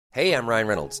Hey, I'm Ryan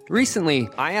Reynolds. Recently,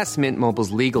 I asked Mint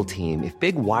Mobile's legal team if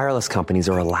big wireless companies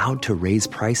are allowed to raise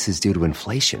prices due to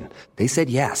inflation. They said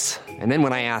yes. And then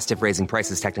when I asked if raising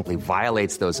prices technically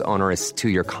violates those onerous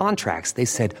two-year contracts, they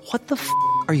said, "What the f***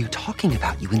 are you talking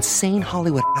about, you insane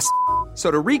Hollywood ass?" So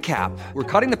to recap, we're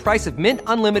cutting the price of Mint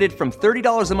Unlimited from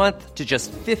 $30 a month to just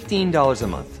 $15 a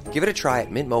month. Give it a try at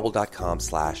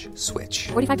mintmobile.com/switch.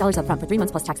 $45 up front for 3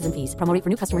 months plus taxes and fees. Promo rate for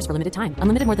new customers for limited time.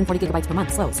 Unlimited more than 40 gigabytes per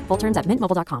month. Slows full terms at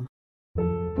mintmobile.com.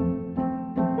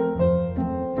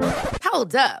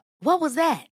 Hold up. What was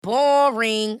that?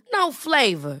 Boring. No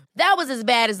flavor. That was as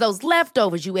bad as those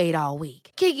leftovers you ate all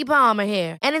week. Keke Palmer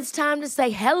here, and it's time to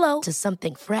say hello to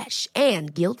something fresh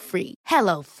and guilt-free.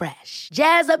 Hello Fresh.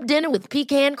 Jazz up dinner with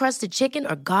pecan-crusted chicken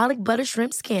or garlic butter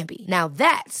shrimp scampi. Now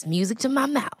that's music to my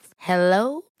mouth.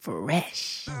 Hello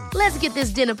Fresh. Let's get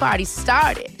this dinner party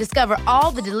started. Discover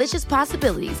all the delicious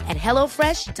possibilities at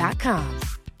hellofresh.com.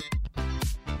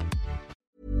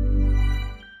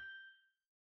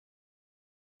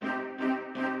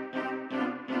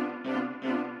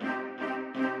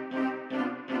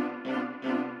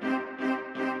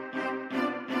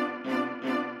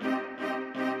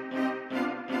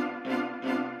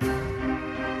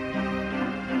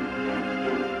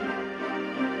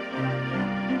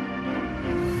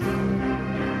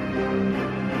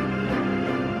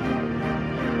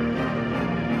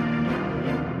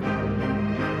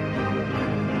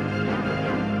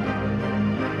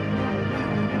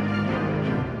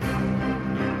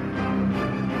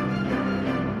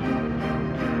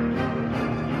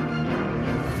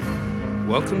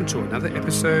 Welcome to another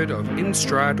episode of In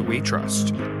Stride We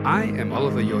Trust. I am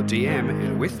Oliver, your DM,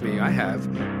 and with me I have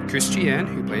Christiane,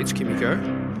 who plays Kimiko,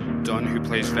 Don, who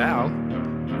plays Val,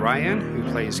 Ryan, who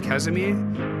plays Casimir,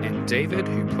 and David,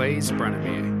 who plays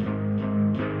Branimir.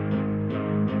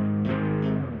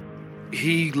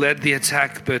 He led the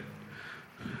attack, but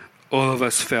all of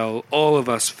us fell.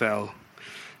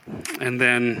 And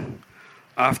then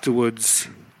afterwards,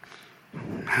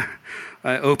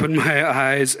 I opened my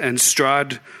eyes and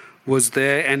Strahd was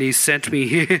there, and he sent me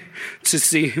here to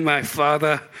see my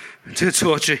father, to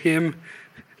torture him,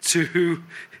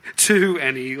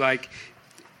 and he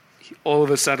all of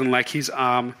a sudden, his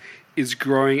arm is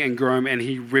growing and growing, and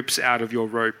he rips out of your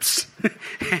ropes,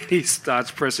 and he starts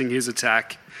pressing his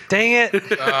attack. Dang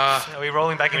it! Are we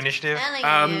rolling back initiative? Or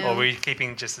are we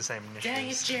keeping just the same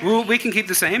initiative? Well, we can keep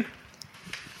the same.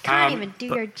 Can't even do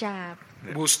your job.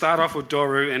 We'll start off with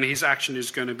Doru, and his action is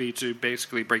going to be to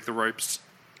basically break the ropes.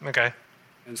 Okay.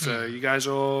 And so you guys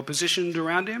are all positioned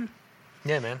around him?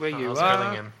 Yeah, man. Where you I was are.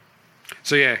 hurling him.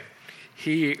 So yeah,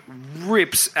 he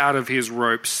rips out of his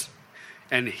ropes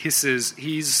and hisses.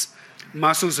 His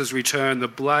muscles has returned. The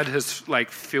blood has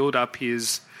filled up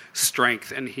his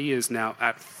strength, and he is now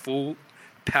at full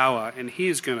power, and he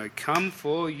is going to come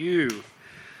for you.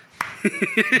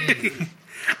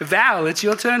 Val, it's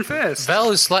your turn first.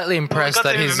 Val is slightly impressed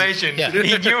that he's... information. Yeah.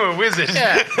 He knew a wizard.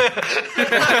 Yeah.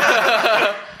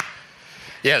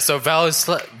 Yeah, so Val is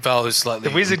slightly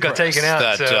The wizard got taken out,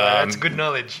 that, so that's good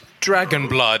knowledge. Dragon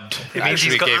blood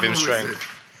actually gave him strength.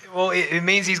 Well, it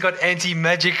means he's got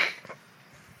anti-magic.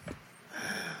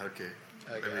 Okay.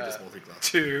 Let me just multi-class.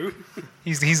 2.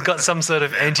 He's got some sort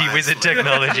of anti-wizard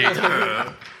technology. All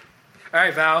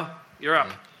right, Val, you're up.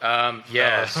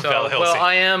 Yeah. So Val Helsing.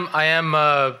 I am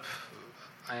a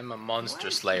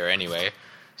monster slayer anyway.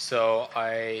 So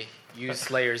I use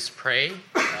Slayer's Prey.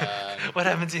 What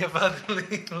happened to your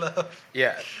fatherly love?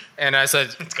 Yeah, and I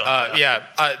said, It's gone now.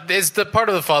 there's the part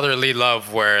of the fatherly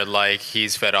love where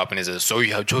he's fed up and he says, "So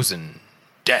you have chosen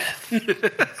death."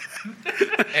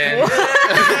 And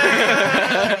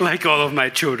Like all of my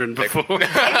children before. It's like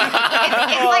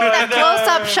that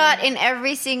close-up shot in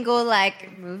every single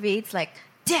movie. It's like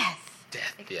death.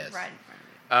 yes. Right in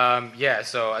front of you.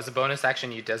 So as a bonus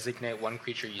action, you designate one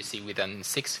creature you see within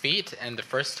 6 feet, and the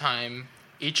first time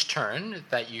each turn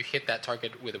that you hit that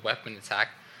target with a weapon attack,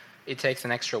 it takes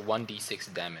an extra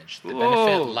 1d6 damage. The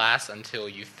benefit lasts until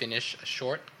you finish a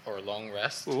short or long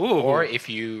rest, or if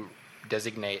you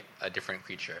designate a different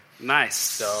creature. Nice.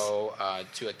 So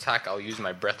to attack, I'll use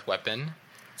my breath weapon.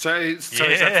 So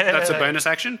that's a bonus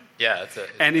action? Yeah, that's it.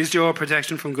 And is your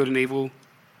protection from good and evil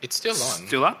It's still on.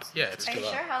 still up? Yeah, it's Are you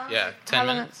still sure? up. How long? Yeah, 10 How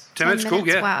long? minutes. 10 minutes, cool,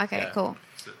 yeah. Wow. Okay. Yeah. Cool.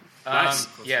 Nice.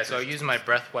 So I use my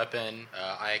breath weapon.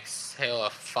 I exhale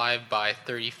a 5 by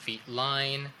 30 feet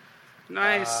line.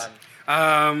 Nice.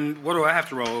 What do I have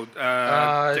to roll?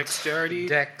 Dexterity?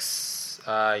 Dex.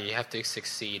 You have to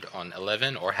succeed on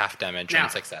 11 or half damage Now. on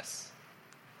success.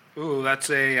 Ooh, that's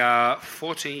a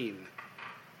 14.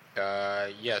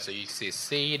 So you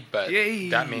succeed, but Yay.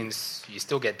 that means you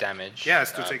still get damage. Yeah, I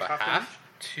still take but half half.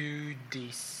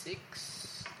 2d6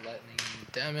 lightning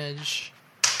damage.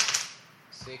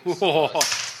 6 Whoa. plus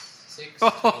 6,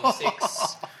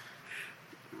 26.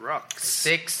 Rocks.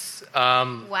 6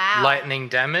 Wow. lightning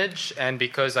damage, and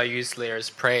because I use Slayer's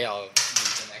Prey, I'll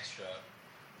use an extra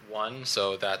 1,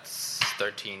 so that's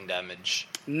 13 damage.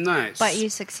 Nice. But you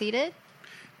succeeded?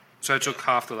 So I took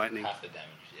half the lightning. Half the damage,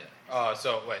 yeah. Oh,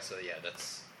 so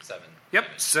that's 7. Yep,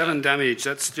 7 damage.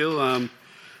 That's still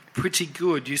pretty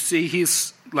good. You see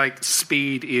his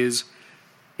speed is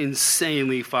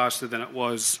insanely faster than it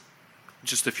was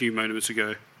just a few moments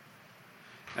ago.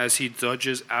 As he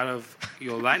dodges out of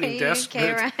your lightning desk.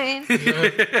 Okay, Ryan.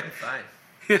 Fine.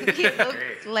 You look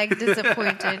like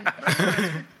disappointed.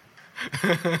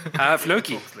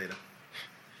 Floki. Talks later.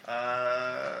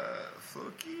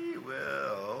 Floki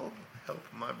will help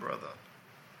my brother,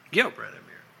 Yo,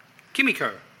 Branimir.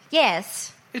 Kimiko,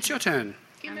 Yes. it's your turn.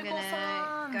 I'm gonna go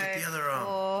The other arm.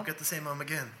 We'll for get the same arm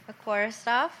again. a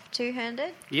quarterstaff,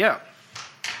 two-handed. Yeah.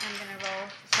 I'm gonna roll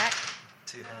attack.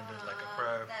 Two-handed like a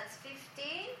pro. That's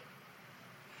 15.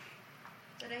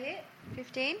 Is that a hit?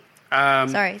 15? Um,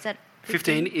 Sorry, is that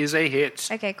 15 is a hit.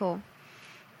 Okay, cool.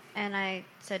 And I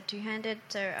said two-handed,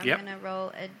 so I'm Yep. gonna roll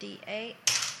a d8.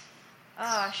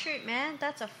 Oh, shoot, man.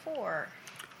 That's a 4.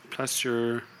 Plus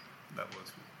your... That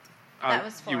was. That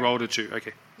was You 4. rolled a 2.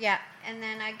 Okay. Yeah, and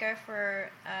then I go for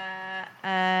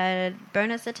a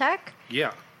bonus attack,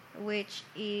 Yeah. which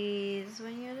is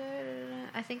when you...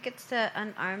 I think it's the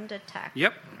unarmed attack.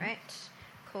 Yep. Right?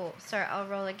 Cool. So I'll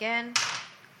roll again.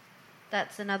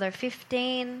 That's another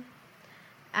 15.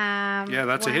 Yeah,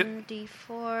 that's a hit.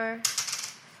 1d4.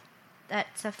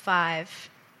 That's a 5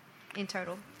 in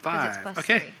total. 'cause it's 5, plus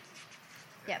okay. 3.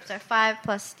 Yep, so 5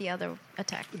 plus the other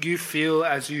attack. You feel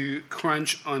as you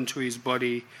crunch onto his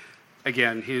body,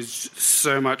 again, he's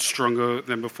so much stronger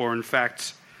than before. In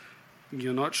fact,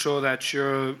 you're not sure that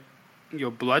your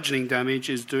bludgeoning damage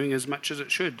is doing as much as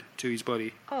it should to his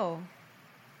body. Oh.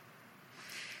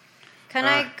 Can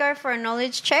I go for a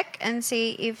knowledge check and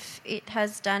see if it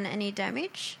has done any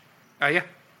damage? Yeah.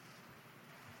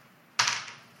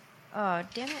 Oh,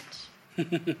 damn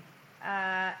it.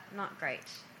 Not great.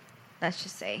 Let's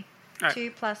just say. Alright.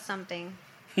 2 plus something.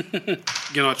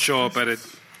 You're not sure, but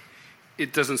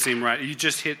it doesn't seem right. You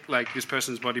just hit this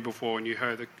person's body before, and you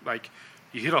heard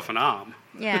you hit off an arm.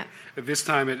 Yeah. This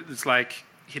time it's like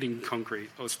hitting concrete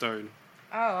or stone.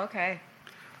 Oh, okay.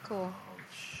 Cool.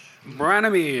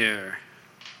 Branimir.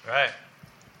 Right.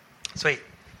 Sweet.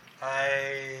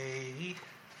 I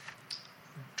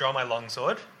draw my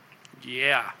longsword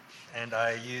Yeah. and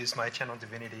I use my channel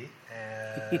divinity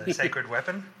and sacred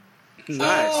weapon. Nice.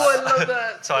 I love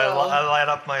that. So I light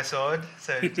up my sword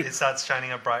so it starts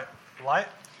shining a bright light.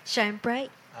 Shine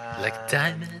bright. Like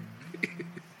diamond.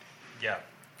 Yeah.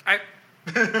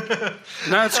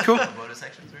 No, it's cool. Bonus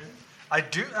actions, really?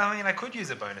 I could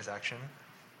use a bonus action.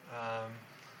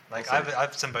 I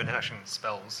have some bonus action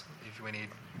spells if we need.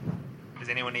 Does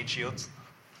anyone need shields?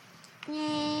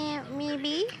 Yeah,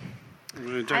 maybe. I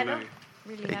don't I know. don't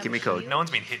really Hey, have give me a code. shield. No one's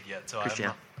been hit yet, so Christian. I'm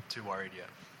not too worried yet.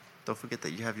 Don't forget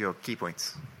that you have your key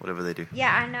points, whatever they do.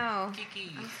 Yeah, I know.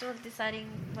 I'm still deciding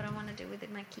what I want to do with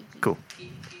my kiki. Cool.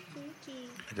 Kiki.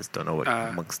 I just don't know what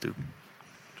monks do.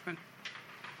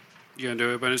 You gonna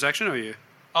do a bonus action or you?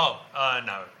 Oh,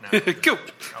 no. Cool.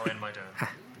 I'll end my turn.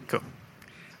 Cool.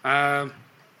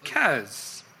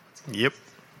 Kaz, Yep.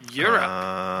 you're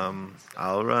up.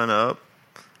 I'll run up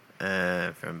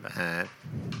from behind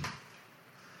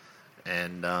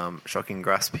and shocking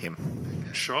grasp him.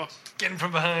 Sure. Get him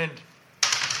from behind.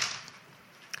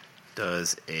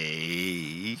 Does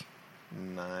a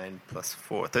 9 plus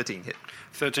 4, 13 hit.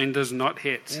 13 does not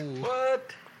hit.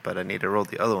 What? But I need to roll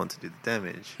the other one to do the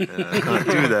damage. And I can't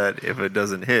do that if it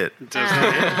doesn't hit. It does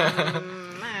not hit.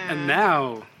 And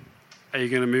now, are you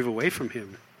going to move away from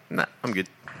him? Nah, I'm good.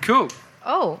 Cool.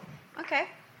 Oh, okay.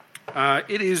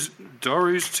 It is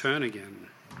Doru's turn again.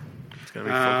 It's going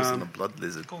to be focused on the blood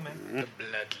lizard. Cool, man. The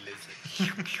blood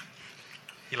lizard.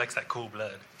 He likes that cool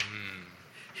blood.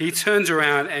 He turns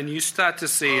around and you start to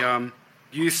see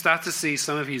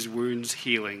some of his wounds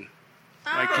healing.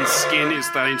 Like his skin is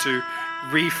starting to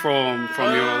reform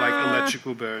from your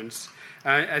electrical burns.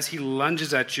 As he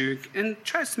lunges at you and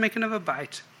tries to make another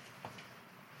bite.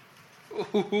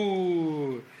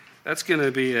 Ooh, that's going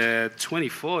to be a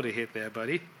 24 to hit there,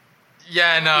 buddy.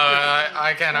 Yeah, no,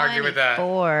 I can't argue with that.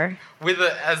 4.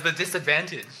 As the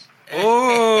disadvantage.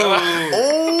 Oh,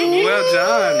 well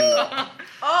done.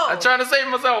 I'm trying to save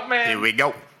myself, man. Here we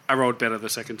go. I rolled better the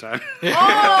second time.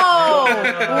 Oh!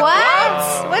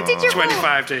 What? What did you roll?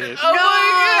 25 to hit. Oh my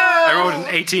I rolled an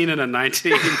 18 and a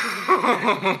 19.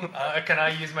 Can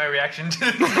I use my reaction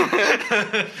to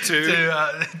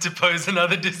pose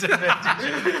another disadvantage?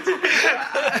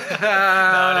 No,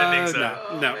 I don't think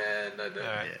so. No.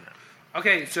 All right.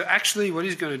 Okay, so actually what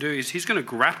he's going to do is he's going to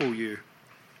grapple you.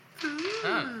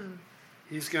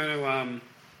 He's going to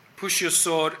push your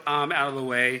sword arm out of the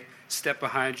way, step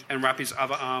behind, and wrap his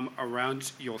other arm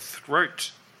around your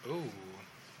throat. Ooh.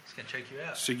 It's going to choke you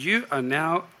out. So you are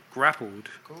now grappled.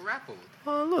 Grappled.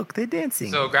 Oh, look, they're dancing.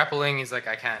 So grappling is like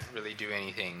I can't really do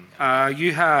anything.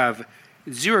 You have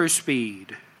 0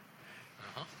 speed.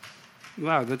 Uh-huh.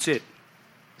 Wow, that's it.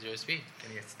 0 speed.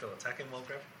 Can you still attack him while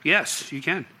grappling? Yes, you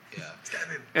can. Yeah. Stab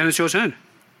him. And it's your turn.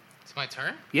 It's my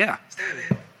turn? Yeah. Stab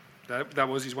him. That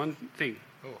was his one thing.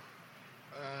 Oh.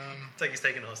 It's like he's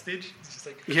taken hostage. It's just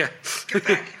like, Yeah. get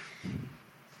back.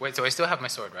 Wait, so I still have my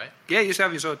sword, right? Yeah, you just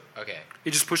have your sword. Okay.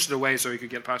 He just pushed it away so he could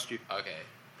get past you. Okay.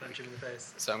 Punch him in the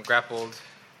face. So I'm grappled,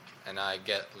 and I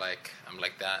get I'm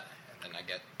like that, and then I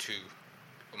get 2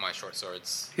 of my short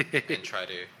swords and try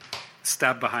to.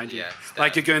 Stab behind you. Yeah, stab.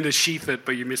 Like you're going to sheath it,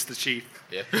 but you missed the sheath.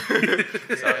 Yeah.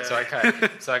 So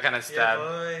I kind of stab. Yeah,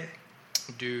 boy.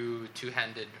 Do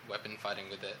 2-handed weapon fighting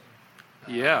with it.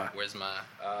 Yeah. Where's my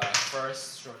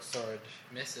first short sword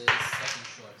misses, second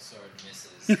short sword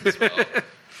misses as well.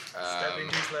 Stabbing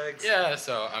his legs. Yeah,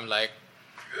 so I'm like,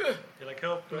 You're like,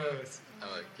 help, bros. I'm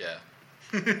like, yeah.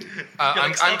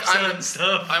 Like, stop selling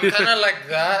stuff. I'm kind of like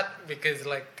that because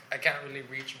like I can't really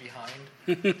reach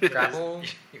behind grapple,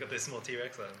 You got this small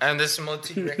T-Rex arm. and there's small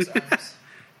T-Rex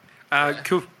arms.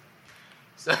 Cool.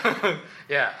 So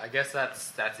yeah, I guess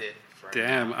that's it. For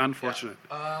Damn, now. unfortunate.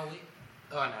 Yeah.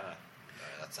 No.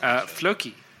 That's not true.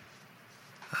 Floki.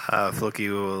 Floki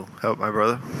will help my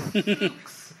brother.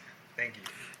 Thank you.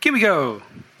 Kimiko.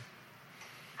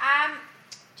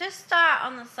 Just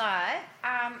on the side,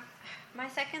 my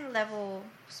second level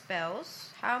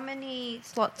spells, how many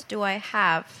slots do I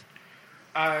have?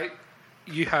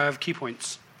 You have key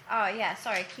points. Oh, yeah,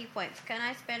 sorry, key points. Can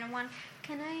I spend one?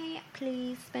 Can I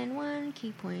please spend 1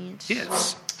 key point?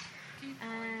 Yes.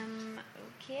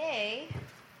 Okay.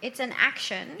 It's an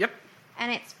action. Yep.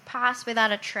 And it's passed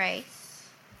without a trace.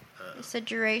 It's a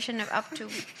duration of up to...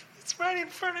 It's right in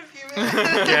front of you.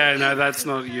 Yeah, no, that's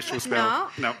not a useful spell.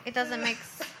 No. It doesn't make...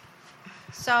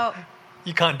 So...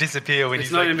 You can't disappear when It's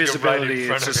he's not like, invisibility, you're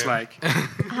right in front it's just of him.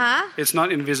 like... Huh? It's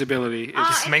not invisibility. It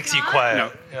just It's makes you not? quiet.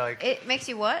 No. You're like, It makes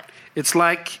you what? It's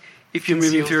like if you're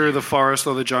moving Conceals through you. the forest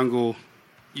or the jungle,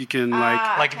 you can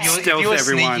like okay. if stealth you were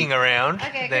everyone. sneaking around,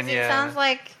 Okay, then because yeah. it sounds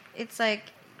like it's like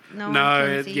no one No,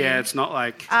 can see you. it's not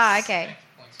like. Okay.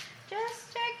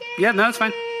 Just checking. Yeah, no, it's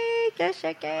fine. Just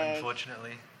checking.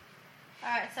 Unfortunately.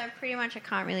 Alright, so pretty much I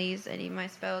can't really use any of my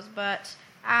spells, but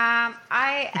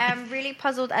I am really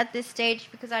puzzled at this stage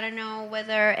because I don't know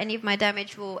whether any of my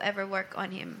damage will ever work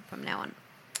on him from now on.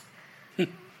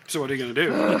 So what are you going to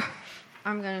do?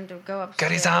 I'm going to go upstairs.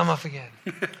 Got his arm off again.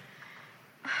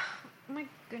 Oh my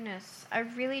goodness. I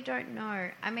really don't know.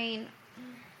 I mean,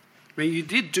 I mean, you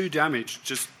did do damage,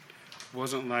 just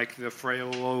wasn't like the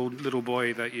frail old little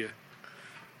boy that you.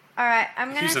 alright,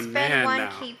 I'm going He's to a spend man 1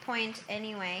 now. key point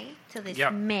anyway to this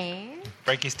Yep. man.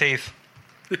 Break his teeth.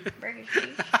 Burger King.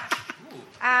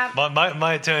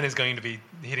 My turn is going to be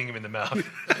hitting him in the mouth.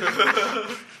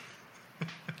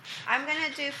 I'm going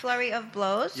to do Flurry of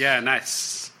Blows. Yeah,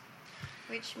 nice.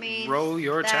 Which means Roll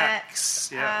your that, attacks,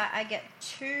 yeah. I get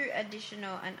 2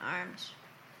 additional unarmed.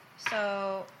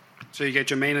 So, So you get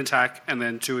your main attack and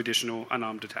then 2 additional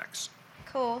unarmed attacks.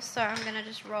 cool. So I'm going to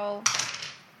just roll.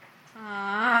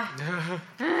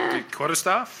 The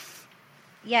quarterstaff,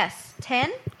 Yes,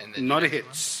 10. And then not a the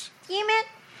next hit. Damn it.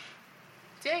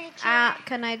 Dang it,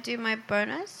 Can I do my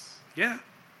bonus? Yeah.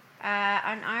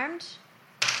 Unarmed.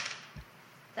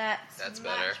 That's That's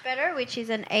much better. better, which is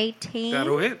an 18.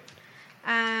 That'll hit.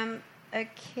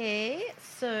 Okay,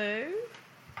 so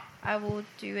I will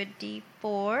do a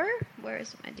D4. Where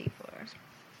is my D4?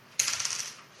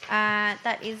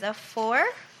 That is a 4.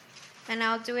 And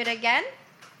I'll do it again.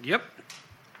 Yep.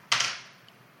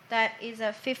 That is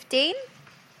a 15.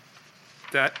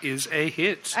 That is a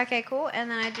hit. Okay, cool.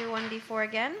 And then I do 1D4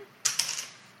 again.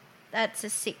 That's a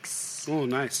 6. Oh,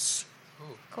 nice.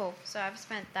 Cool. So I've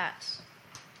spent that.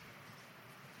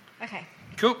 Okay.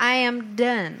 Cool. I am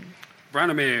done.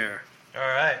 Branimir. All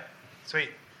right, sweet.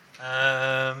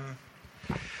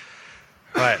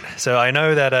 Right, so I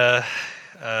know that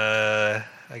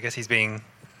I guess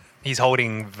he's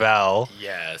holding Val.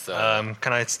 Yeah, so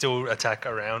Can I still attack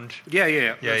around?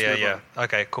 Yeah. That's no Yeah. problem.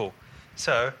 Okay, cool.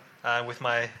 So with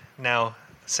my now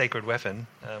sacred weapon,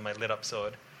 my lit up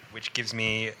sword, which gives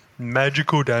me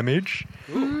magical damage.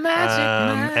 And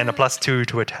a +2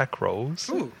 to attack rolls.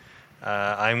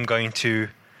 I'm going to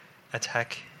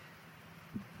attack.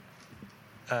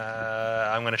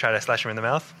 I'm going to try to slash him in the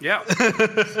mouth. Yeah.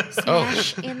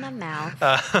 Smash in the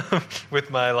mouth. With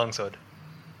my longsword.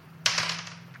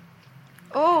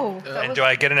 Oh. And do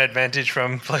I get an advantage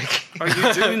from flanking? Oh,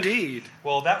 you do indeed.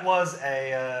 Well, that was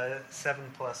a 7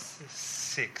 +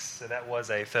 6, so that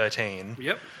was a 13.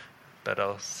 Yep. But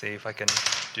I'll see if I can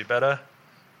do better.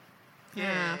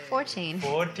 14.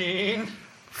 14.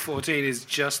 14 is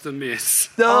just a miss.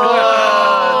 Dang it.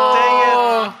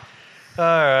 All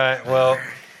right, well,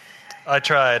 I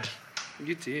tried.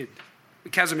 You did.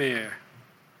 Casimir.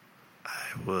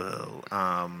 I will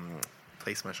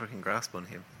place my shocking grasp on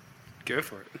him. Go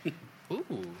for it.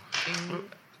 Ooh.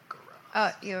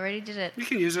 Oh, you already did it. You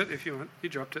can use it if you want. You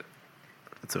dropped it.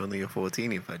 It's only a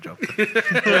 14 if I drop it.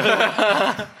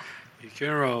 You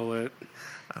can roll it.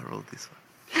 I rolled this one.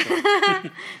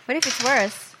 What if it's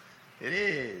worse? It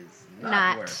is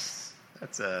Not. worse.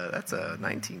 That's a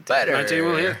 19. Better. 19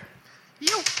 will hit.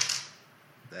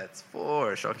 That's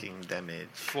 4 shocking damage.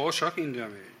 4 shocking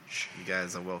damage. You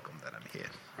guys are welcome that I'm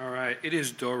here. All right. It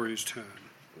is Doru's turn.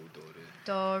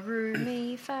 Do, re,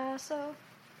 mi, fa, so.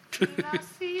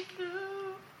 He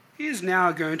is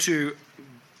now going to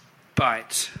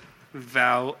bite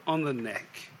Val on the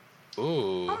neck.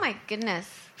 Ooh. Oh my goodness.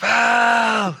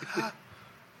 Val!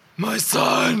 My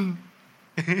son!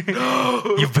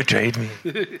 You've betrayed me.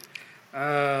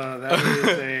 That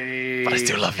is a But I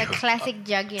still love The you. classic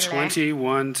jugular.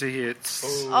 21 to hit.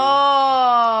 He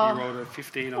Oh. rolled a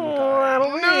 15 on the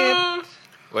die.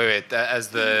 Wait, as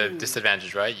the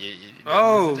disadvantage, right?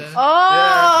 Oh,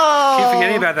 Oh. keep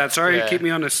forgetting about that. Sorry, Yeah. keep me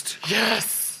honest.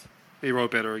 Yes! He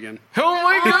rolled better again. Oh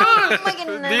my god! Oh my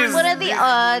goodness. What are the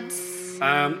odds?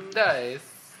 Nice.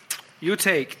 You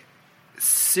take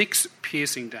 6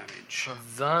 piercing damage,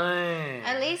 Zine.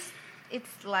 At least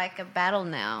it's like a battle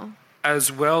now.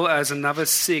 as well as another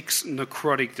 6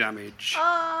 necrotic damage.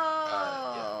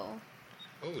 Oh.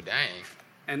 Oh, dang.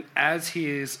 And as he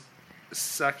is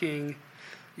sucking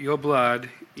your blood,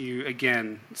 you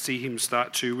again see him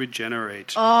start to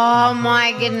regenerate. Oh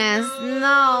my goodness.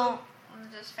 No. I'm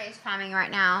just face palming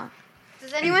right now.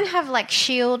 Does anyone have like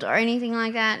shield or anything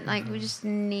like that? Like we just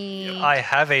need. I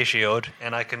have a shield,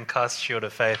 and I can cast Shield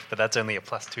of Faith, but that's only a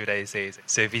 +2 to AC.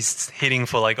 So if he's hitting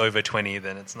for like over 20,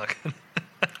 then it's not going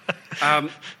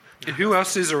to... Who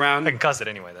else is around? I can cast it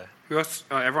anyway, though. Who else?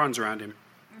 Oh, everyone's around him.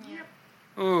 Yep.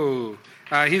 Oh,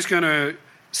 he's going to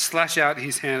slash out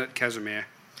his hand at Casimir.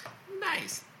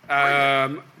 Nice.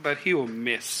 But he will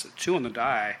miss. 2 on the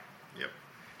die.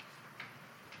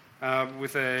 Yep.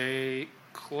 With a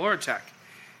claw attack.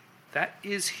 That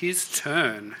is his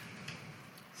turn.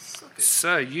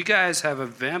 So you guys have a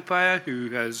vampire who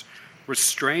has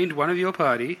restrained one of your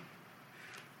party,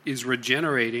 is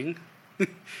regenerating.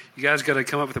 You guys got to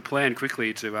come up with a plan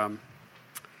quickly to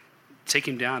take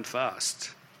him down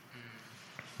fast.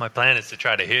 My plan is to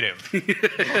try to hit him.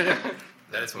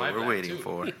 That's what we're waiting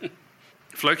for.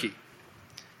 Floki,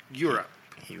 you're up.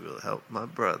 He will help my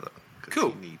brother. 'Cause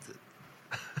Cool. He needs it.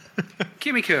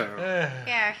 Kimiko,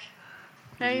 Yes.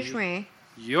 That is me.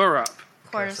 you're up.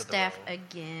 Quarterstaff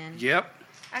again. Yep.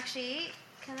 Actually,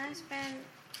 can I spend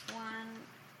 1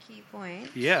 key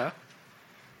point Yeah.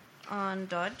 on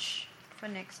dodge for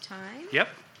next time? Yep.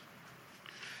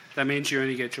 That means you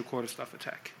only get your quarterstaff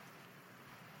attack.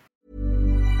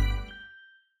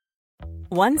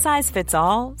 One size fits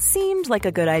all seemed like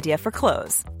a good idea for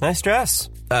clothes. Nice dress.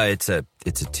 It's a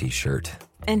t-shirt.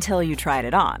 Until you tried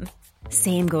it on.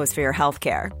 Same goes for your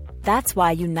healthcare. That's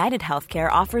why United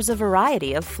Healthcare offers a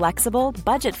variety of flexible,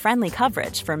 budget-friendly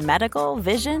coverage for medical,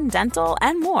 vision, dental,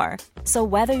 and more. So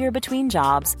whether you're between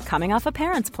jobs, coming off a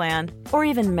parent's plan, or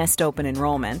even missed open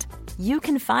enrollment, you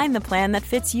can find the plan that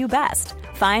fits you best.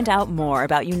 Find out more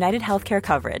about United Healthcare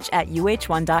coverage at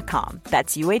uh1.com.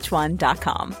 That's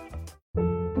uh1.com.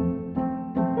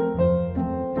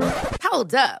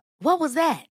 Hold up. What was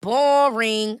that?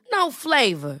 Boring. No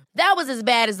flavor. That was as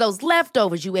bad as those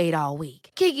leftovers you ate all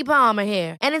week. Keke Palmer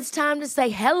here, and it's time to say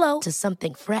hello to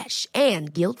something fresh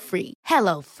and guilt-free.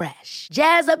 Hello Fresh.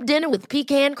 Jazz up dinner with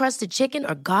pecan-crusted chicken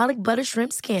or garlic butter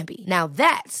shrimp scampi. Now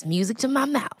that's music to my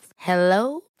mouth.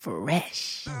 Hello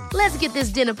Fresh. Let's get this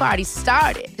dinner party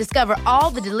started. Discover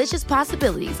all the delicious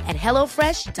possibilities at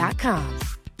hellofresh.com.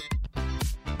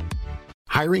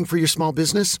 Hiring for your small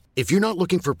business? If you're not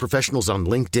looking for professionals on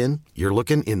LinkedIn, you're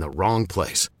looking in the wrong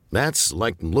place. That's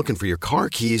like looking for your car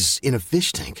keys in a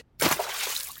fish tank.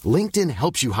 LinkedIn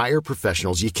helps you hire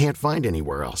professionals you can't find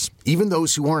anywhere else, even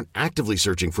those who aren't actively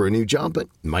searching for a new job but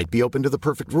might be open to the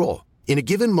perfect role. In a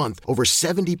given month, over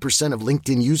 70% of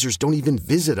LinkedIn users don't even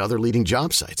visit other leading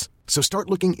job sites. So start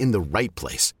looking in the right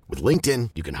place. With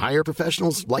LinkedIn, you can hire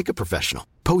professionals like a professional.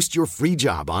 Post your free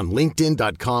job on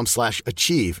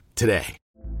linkedin.com/achieve today.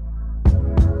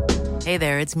 Hey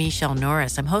there, it's Michelle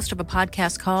Norris. I'm host of a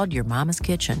podcast called Your Mama's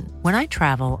Kitchen. When I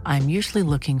travel, I'm usually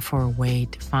looking for a way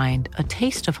to find a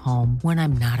taste of home when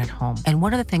I'm not at home. And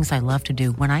one of the things I love to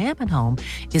do when I am at home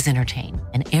is entertain.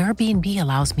 And Airbnb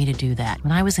allows me to do that.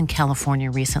 When I was in California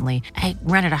recently, I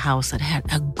rented a house that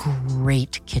had a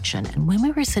great kitchen. And when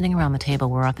we were sitting around the table,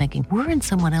 we were all thinking, we're in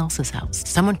someone else's house.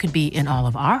 Someone could be in all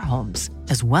of our homes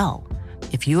as well.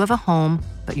 If you have a home,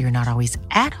 but you're not always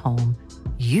at home,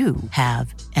 you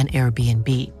have an Airbnb.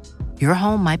 Your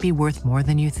home might be worth more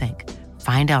than you think.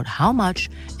 Find out how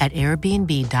much at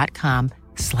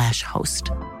airbnb.com/host.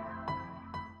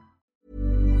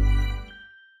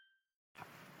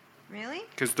 Really?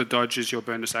 Because the dodge is your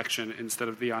bonus action instead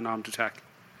of the unarmed attack.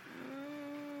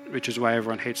 Which is why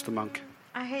everyone hates the monk.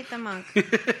 I hate the monk.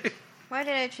 Why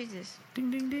did I choose this? Ding,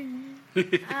 ding, ding.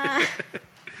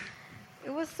 It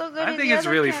was so good. I think it's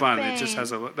really fun. It just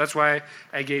has a. That's why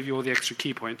I gave you all the extra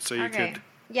key points so you could.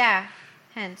 Yeah.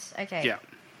 Hence. Okay. Yeah.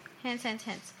 Hence.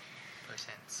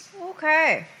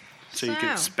 Okay. So you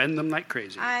can spend them like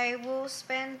crazy. I will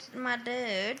spend my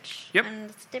dodge on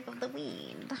the step of the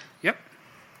wind. Yep.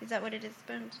 Is that what it is?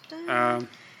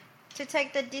 To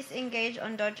take the disengage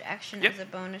on dodge action as a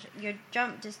bonus, your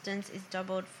jump distance is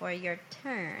doubled for your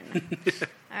turn.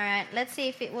 All right. Let's see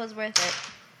if it was worth it.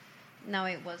 No,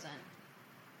 it wasn't.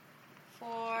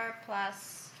 4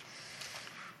 plus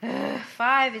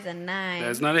 5 is a 9.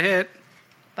 That's not a hit.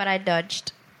 But I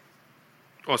dodged.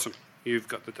 Awesome. You've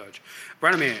got the dodge.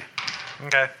 Branimir.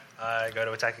 Okay. I go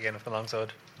to attack again with the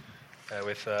longsword.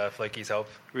 With Floki's help.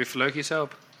 With Floki's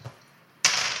help.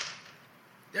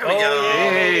 There we go.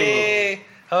 Yay.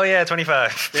 Oh, yeah,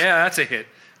 25. Yeah, that's a hit.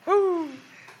 Woo.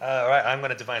 All right, I'm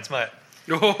going to Divine Smite.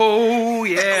 Oh,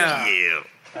 yeah.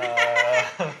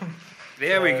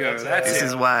 There we go. This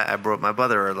is why I brought my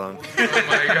brother along. Oh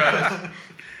my god.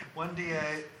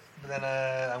 1d8, but then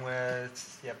I'm going to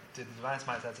do the Divine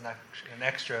Smite, that's an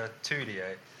extra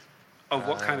 2d8. Of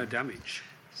what kind of damage?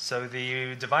 So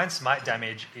the Divine Smite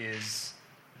damage is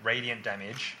radiant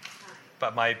damage,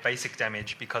 but my basic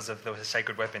damage, because of the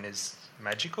sacred weapon, is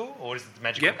magical? Or does the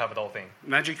magical cover the whole thing?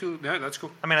 Magical? No, that's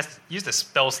cool. I mean, I used a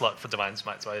spell slot for Divine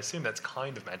Smite, so I assume that's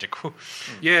kind of magical.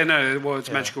 Yeah, no, well, it's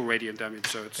magical radiant damage,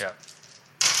 so it's... Yeah.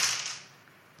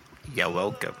 You're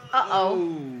welcome.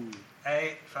 Uh-oh.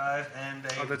 8, 5, and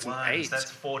 8, that's 1. an 8. So that's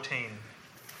 14.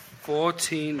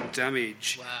 14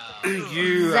 damage. Wow.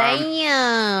 You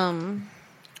Damn.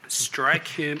 strike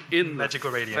him in magical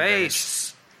the radiant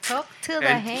face. Talk to the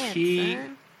And hands, he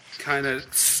son. kind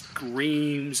of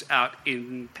screams out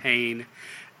in pain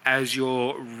as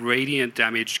your radiant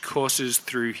damage courses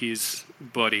through his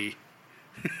body.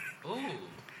 Ooh.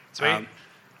 Sweet.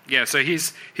 Yeah, so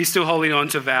he's still holding on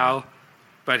to Val,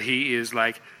 but he is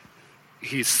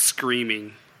he's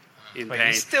screaming in Wait, pain.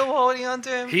 he's still holding on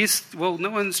to him?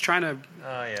 No one's trying to...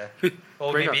 Oh, yeah.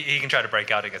 Well, break maybe up. he can try to break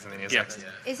out, I guess, and then he's next.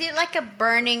 Is it like a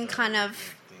burning kind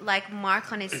of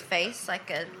mark on his face,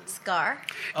 like a scar?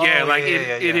 Yeah,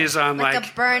 it is like a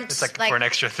burnt, it's like for an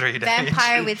extra 3 days.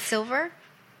 vampire with silver.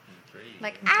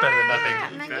 Like It's better than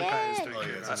nothing. not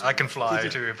yet. I can fly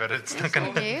too, but it's not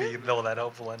going to You? be all that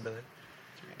helpful under it.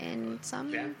 In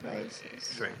some places.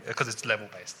 3, because it's level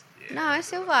based. No,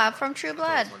 silver from True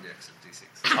Blood.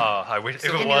 Oh, I wish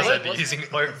if it was, I'd be using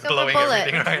blowing bullet.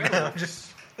 everything right now.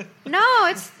 Just No,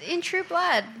 it's in True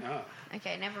Blood. Oh.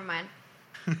 Okay, never mind.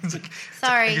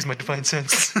 Sorry. use my divine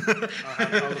sense.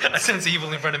 I sense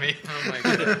evil in front of me. Oh my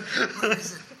god.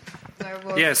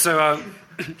 Werewolf. Yeah, so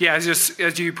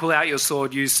as you pull out your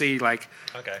sword, you see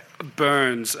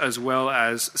burns as well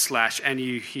as slash, and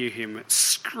you hear him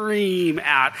scream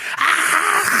out.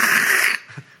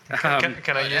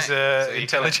 Can I use so you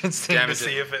intelligence thing to damage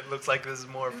see it. if it looks like this is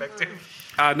more effective?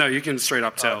 No, you can straight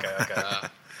up tell. Okay.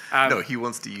 No, he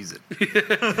wants to use it.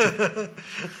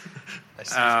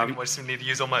 I just need to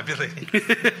use all my ability.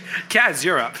 Kaz,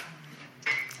 you're up.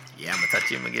 Yeah, I'm going to touch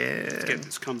him again. Let's get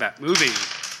this combat moving.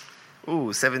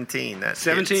 Ooh, 17. That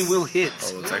 17 hits. will hit.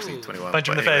 Oh, it's actually 21. Punch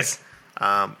him in the face.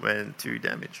 And 2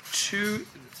 damage. 2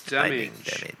 Lightning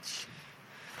damage. damage.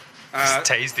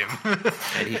 Just tased him.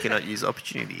 And he cannot use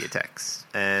opportunity attacks.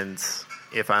 And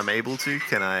if I'm able to,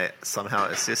 can I somehow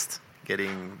assist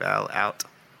getting Val out?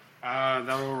 That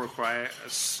will require a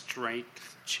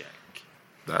strength check.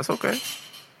 That's okay.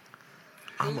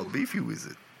 I'm a beefy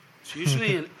wizard. It's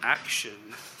usually an action.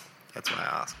 That's why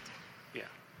I asked. Yeah.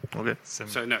 Okay.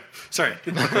 So no. Sorry.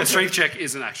 Strength check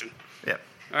is an action. Yep.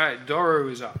 All right.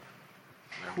 Doru is up.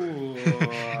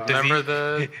 Remember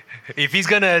the... If he's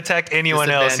going to attack anyone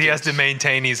else, he has to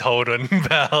maintain his hold on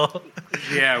Val.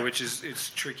 Yeah, which is it's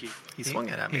tricky. He swung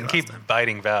it at He me can last keep time.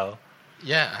 biting Val.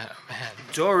 Yeah, man.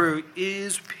 Doru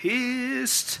is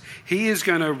pissed. He is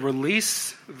going to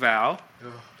release Val.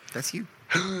 That's you.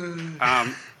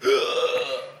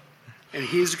 And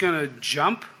he's going to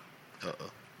jump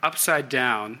upside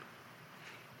down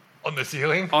On the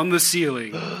ceiling? on the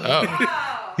ceiling.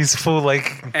 He's full,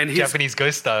 like, And he's- Japanese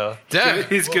ghost style.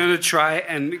 He's going to try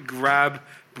and grab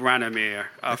Branimir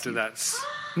after that.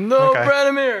 No, Okay.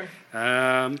 Branimir!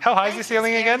 How high is the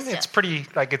ceiling again? It's pretty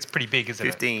big, isn't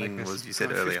 15 it? Like was you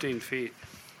said earlier. 15 feet.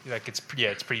 it's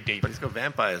pretty deep. But he's got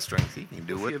vampire strength. He can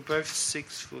do You're it. both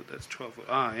 6 foot. That's 12 foot.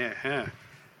 Oh, yeah.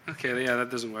 Okay, yeah, that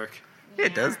doesn't work. Yeah,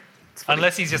 it does. It's funny.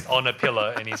 Unless he's just on a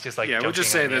pillar and he's just like. Yeah, we'll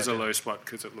just jumping say on there's a low spot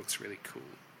because it looks really cool.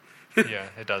 Yeah,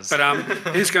 it does.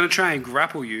 But he's going to try and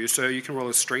grapple you, so you can roll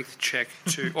a strength check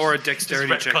to, or a dexterity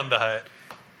just check retcon the height.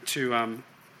 to.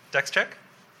 Dex check?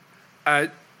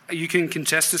 You can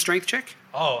contest a strength check.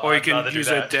 Oh, or you I'd can rather do use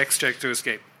a that. dex check to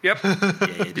escape. Yep.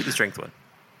 Yeah, do the strength one.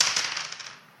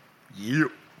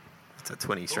 Yep. It's a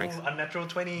 20 strength. Ooh, unnatural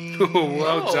 20. Well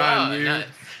Oh, done. wow, You nice.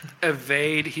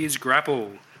 evade his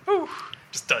grapple.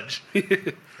 Just dodge.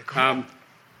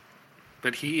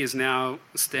 But he is now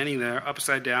standing there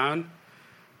upside down.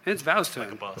 And it's Val's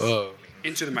turn. Whoa.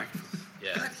 Into the microphone.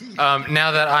 Yeah.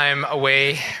 Now that I'm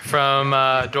away from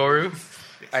Doru,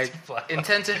 I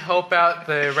intend to help out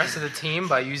the rest of the team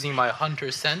by using my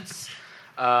Hunter Sense.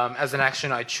 As an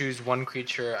action, I choose one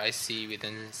creature I see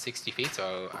within 60 feet,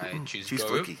 so I choose Choose Doru.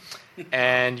 Floki.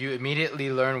 And you immediately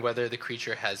learn whether the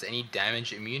creature has any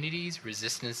damage immunities,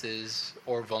 resistances,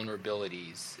 or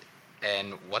vulnerabilities,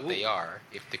 and what they are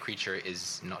if the creature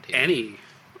is not hidden. Any.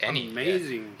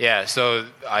 Amazing. Yeah, so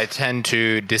I tend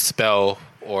to dispel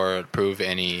or prove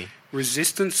any...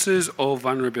 Resistances or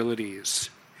vulnerabilities.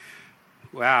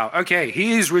 Wow. Okay,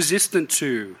 he is resistant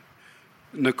to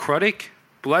necrotic,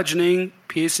 bludgeoning,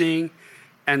 piercing,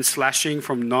 and slashing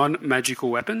from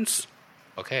non-magical weapons.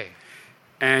 Okay.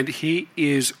 And he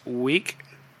is weak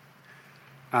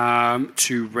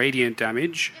to radiant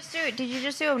damage. Did you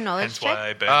just do a knowledge That's why I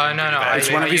check? burned No.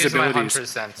 It's one of his use my abilities. Hunter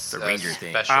Sense, The ranger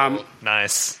thing. special.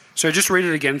 Nice. So just read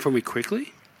it again for me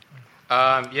quickly.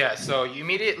 Yeah, so you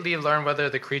immediately learn whether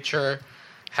the creature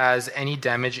has any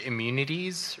damage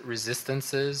immunities,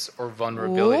 resistances, or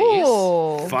vulnerabilities.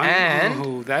 Ooh. And-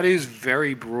 Oh, that is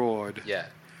very broad. Yeah.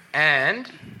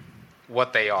 And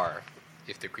what they are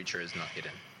if the creature is not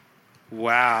hidden.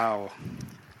 Wow.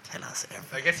 Tell us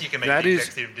everything. I guess you can make That the is-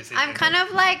 executive decision. I'm kind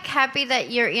of like happy that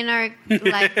you're in our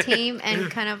like team and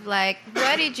kind of like,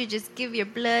 why did you just give your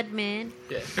blood, man?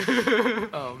 Yeah.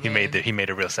 Oh, He man. made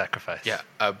a real sacrifice. Yeah,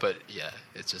 but yeah,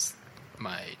 it's just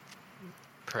my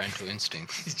parental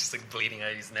instinct. He's just like bleeding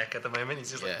out his neck at the moment.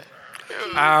 He's just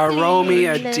Yeah. Roll me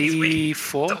a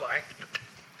D4. like.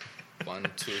 1,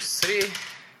 2, 3,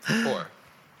 4.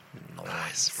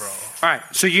 Nice roll. All right,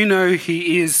 so you know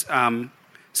he is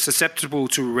susceptible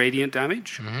to radiant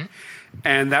damage,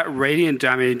 and that radiant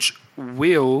damage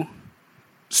will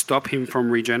stop him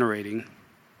from regenerating.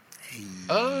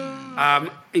 And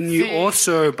you See?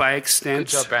 also, by Good extent,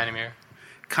 job, Branimir.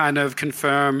 kind of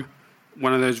confirm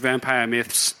one of those vampire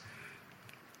myths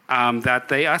that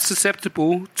they are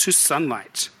susceptible to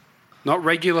sunlight. Not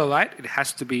regular light, it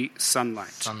has to be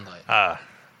sunlight. Sunlight.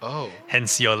 Oh.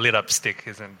 Hence your lit up stick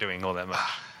isn't doing all that much.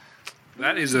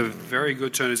 That is a very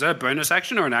good turn. Is that a bonus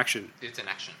action or an action? It's an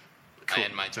action. I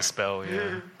end my It's a turn. spell,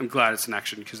 yeah. I'm glad it's an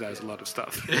action because that is a lot of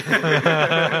stuff.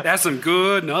 That's some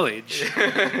good knowledge.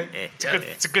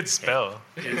 It's a good spell.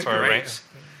 It's for a great.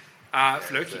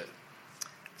 Floki.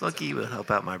 Floki will help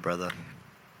out my brother.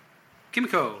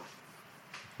 Kimiko.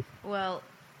 Well,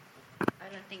 I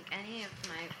don't think any of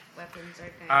my weapons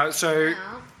are going So to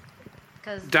now,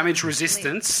 'cause damage I'm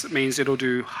resistance means it'll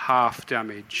do half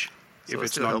damage So if it's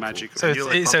it's still non-magical. So, You're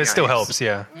like so it still popping helps,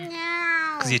 yeah.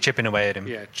 No. Because you're chipping away at him.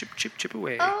 Yeah, chip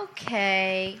away.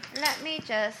 Okay, let me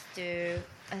just do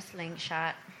a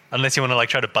slingshot. Unless you want to like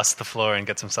try to bust the floor and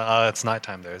get some sun. Oh, it's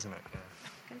nighttime though, isn't it? Yeah.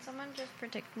 Can someone just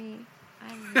protect me?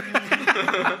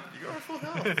 Yeah.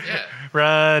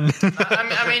 Run.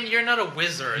 I mean, you're not a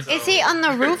wizard. Is he on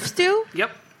the roof still?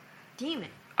 Yep, Demon.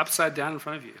 upside down in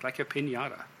front of you, like a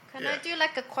pinata. Can I do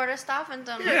like a quarter staff and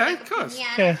then Yeah, like of a course.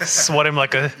 piñata? Yeah, swat him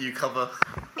like a. You cover.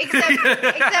 Except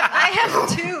I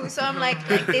have two, so I'm like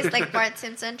this, like Bart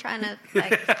Simpson trying to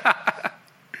like.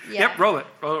 Yeah. Yep, roll it.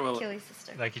 Kill his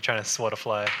sister. Like you're trying to swat a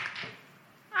fly.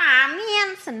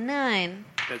 man, it's a 9.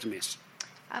 That's a miss.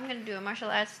 I'm going to do a martial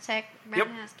arts attack.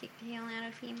 Roundhouse kick the hell out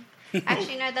of him.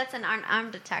 Actually, no, that's an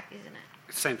unarmed attack, isn't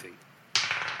it? Same thing.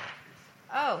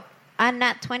 Oh, a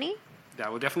nat 20?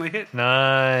 That will definitely hit.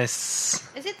 Nice.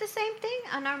 Is it the same thing?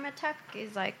 Unarmed attack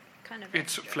is like kind of...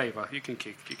 It's flavor. You can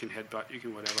kick, you can headbutt, you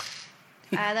can whatever.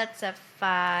 That's a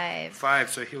 5. 5,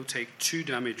 so he'll take 2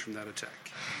 damage from that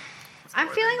attack. I'm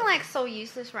feeling like so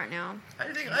useless right now. I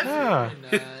think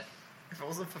if it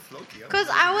wasn't for Floki. Because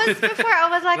I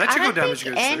was like, Electrical I don't damage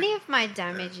think goes through. any of my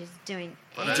damage is doing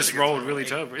You anything. just rolled really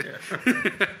tough.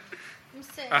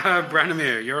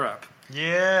 Branimir, you're up.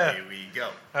 Yeah. Here we go.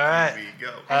 All right. Here we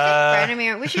go.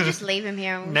 Branimir, we should just leave him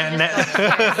here. And we should just go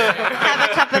have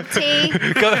a cup of tea.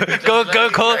 Go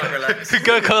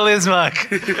call Ismark.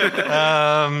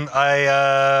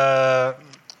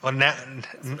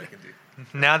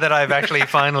 Now that I've actually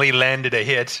finally landed a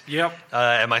hit,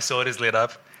 and my sword is lit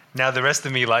up, now the rest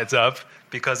of me lights up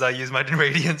because I use my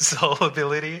Radiant Soul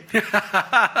ability.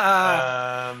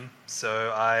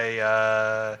 So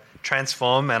I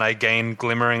transform and I gain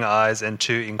glimmering eyes and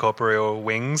 2 incorporeal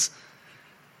wings.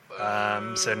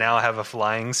 So now I have a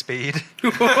flying speed. So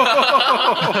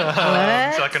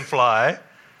I can fly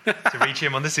to reach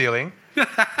him on the ceiling.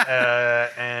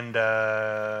 And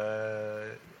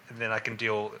then I can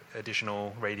deal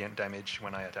additional radiant damage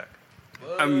when I attack.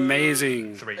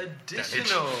 Amazing. 3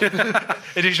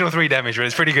 additional 3 damage, but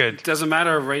it's pretty good. Doesn't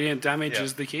matter, radiant damage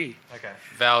is the key. Okay.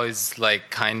 Val is like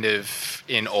kind of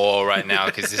in awe right now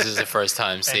because this is the first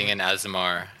time seeing an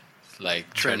Azamar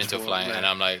like turn into flying, and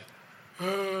I'm like,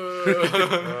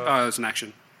 oh, that was an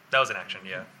action. That was an action,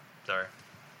 yeah. Sorry.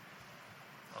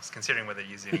 I was considering whether to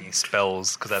use any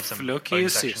spells because I have some Floki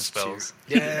bonus action assists spells.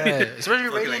 yeah, especially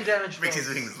radiant damage. Makes his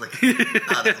wings like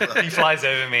He flies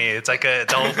over me. It's like a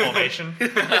double formation.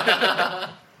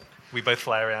 We both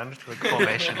fly around like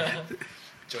formation.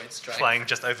 Joint strike. Flying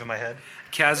just over my head.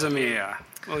 Casimir,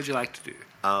 what would you like to do?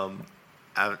 I'm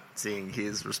seeing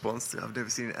his response to I've never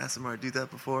seen an Asimar do that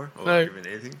before or No. even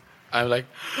anything. I'm like,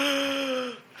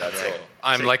 that's all.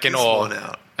 I'm Check like in this awe, one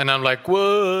out. and I'm like,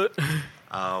 what?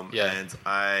 And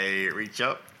I reach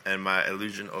up, and my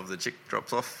illusion of the chick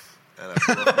drops off, and I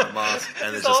pull off my mask,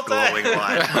 and it's just glowing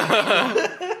light.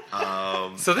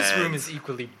 So this room is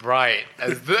equally bright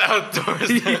as the outdoors.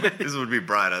 This would be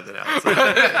brighter than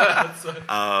outside.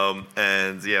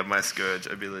 And yeah, my Scourge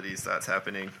ability starts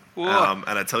happening.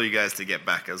 And I tell you guys to get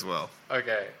back as well.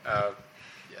 Okay.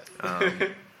 Yes.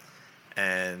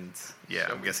 And yeah,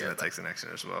 I'm guessing that takes an action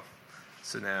as well.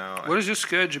 So now... What does your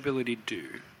Scourge ability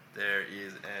do? There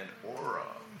is an aura.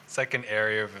 It's like an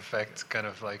area of effect, kind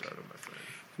of like...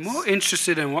 More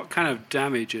interested in what kind of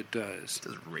damage it does. It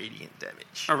does radiant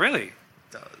damage. Oh, really? It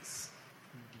does.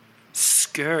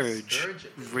 Scourge.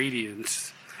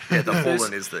 Radiance. Yeah, the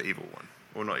Fallen is the evil one.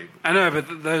 Well, not evil. I know,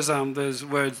 but those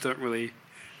words don't really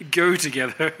go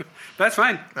together. That's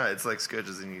fine. No, it's like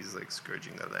Scourges, and he's like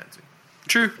scourging that land too.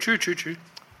 True.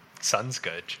 Sun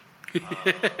Scourge.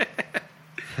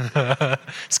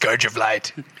 Scourge of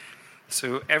Light.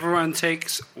 So everyone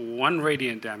takes 1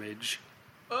 radiant damage.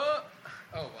 One.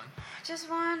 Just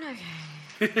one?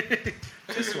 Okay.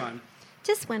 Just one.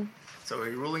 Just one. So are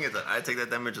you ruling it that I take that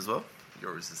damage as well?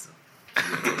 You're resistant.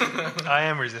 I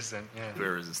am resistant, yeah.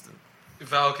 We're resistant.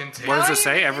 Val can take. What does it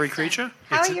say? Every creature?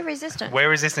 How are you resistant? We're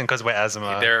resistant because we're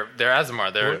Azamar. They're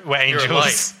Azamar. They're We're angels.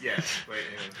 light. Yeah. Wait.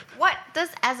 What does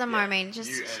Azamar mean?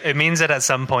 Just It means that at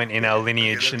some point in our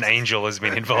lineage, an angel has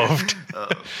been involved.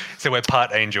 So we're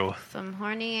part angel. some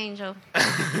horny angel.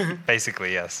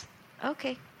 Basically, yes.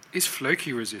 Okay. Is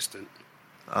Floki resistant?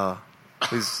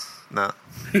 Who's not?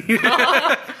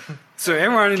 So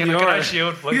everyone in Can the I aura...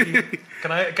 shield Floki?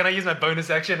 Can I use my bonus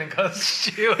action and cast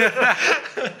shield?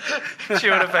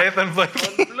 Shield of faith on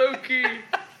Floki. Floki.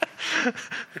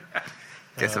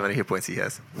 Guess how many hit points he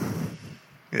has.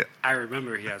 Yeah. I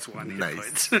remember he has 1 hit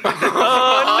Nice. point.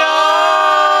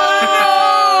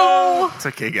 Oh It's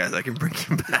okay, guys. I can bring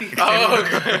him back.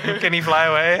 Can he fly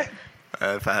away?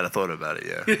 If I had a thought about it,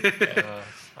 yeah.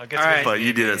 I guess All right. But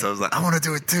you did it, so I was like, I want to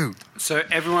do it too. So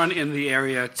everyone in the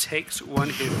area takes 1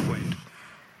 hit point.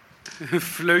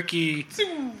 Floki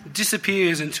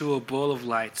disappears into a ball of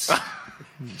lights.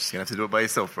 You're just going to have to do it by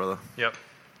yourself, brother. Yep.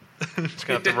 Just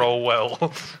going to have to roll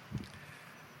well.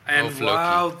 And Floki.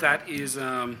 while that is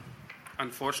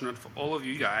unfortunate for all of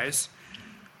you guys,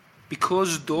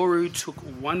 because Doru took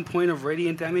 1 point of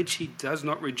radiant damage, he does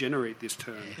not regenerate this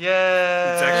turn.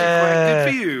 Yeah. It's actually quite good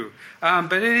for you.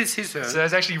 But it is his turn. So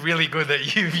it's actually really good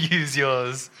that you've used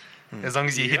yours. As long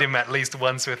as you hit him at least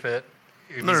once with it.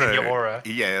 If he's in your aura.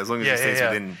 Yeah, as long as he stays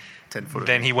within 10 foot of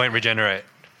Then me. he won't regenerate.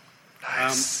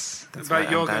 Nice. But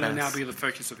you're going to now be the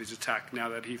focus of his attack now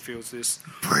that he feels this.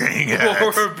 Bring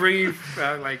it. Bring,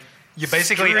 You're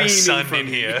basically a son in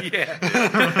here. Yeah.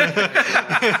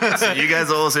 So you guys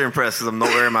are also impressed because I'm not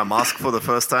wearing my mask for the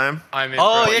first time. I'm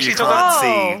Oh, But yeah, you she's can't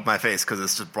see my face because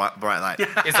it's just bright light.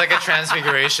 It's like a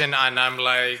transfiguration, and I'm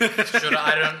like,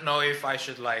 I don't know if I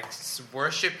should like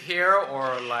worship here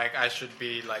or like I should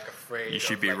be like afraid. You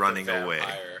should of, be like, running the away.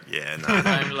 vampire. Yeah, no.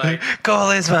 I'm like,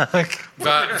 Call his mark.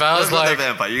 Val's Not the like,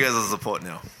 vampire. You guys are support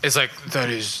now. it's like that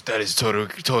is totally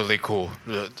cool,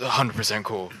 100%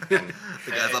 cool. And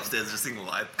The guys upstairs just singing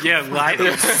light. Yeah, light.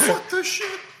 Fuck this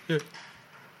shit.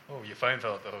 Oh, your phone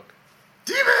fell off the hook.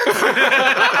 What was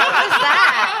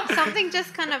that? Something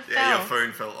just kind of Yeah, your fell.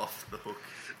 phone fell off the hook.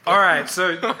 All right,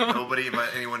 so Nobody invite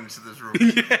anyone into this room.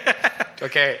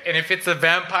 okay, and if it's a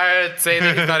vampire, say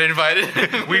that he's not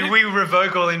invited. We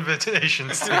revoke all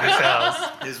invitations to this house.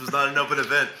 This was not an open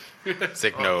event. It's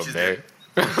like, Oh, no, she's babe.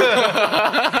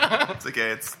 It's okay.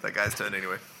 It's that guy's turn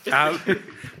anyway.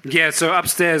 yeah, so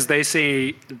upstairs they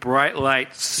see bright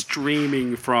light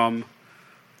streaming from,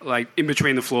 like, in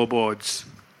between the floorboards.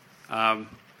 Yeah,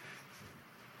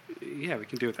 we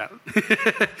can do with that.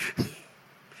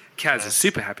 Kaz is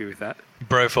super happy with that.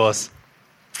 Broforce.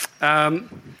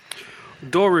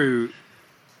 Doru,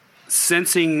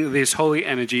 sensing this holy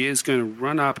energy, is going to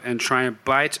run up and try and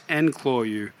bite and claw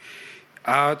you.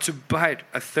 To bite,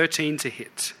 a 13 to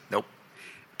hit. Nope.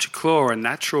 To claw, a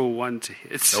natural 1 to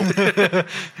hit.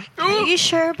 Are you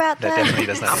sure about That that? definitely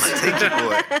does not. Take it,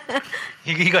 boy.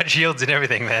 You got shields and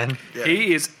everything, man. Yeah.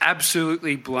 He is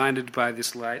absolutely blinded by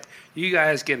this light. You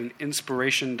guys get an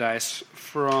inspiration dice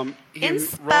from him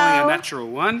Inspo. rolling a natural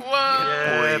 1.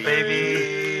 Yeah,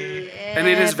 baby. And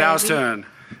it is Val's baby. turn.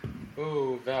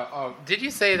 Ooh, Val. Oh, did you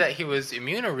say that he was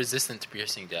immune or resistant to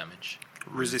piercing damage?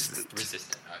 Resistant.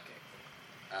 Resistant. Okay.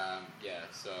 Yeah.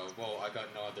 So, well, I got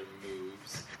no other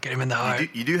moves. Get him in the heart.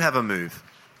 You do have a move.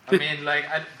 I mean, like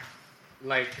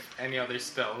any other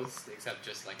spells except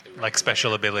just like the Like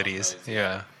special regular abilities. combos.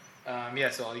 Yeah. Yeah.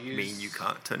 So I'll use. Mean you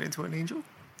can't turn into an angel?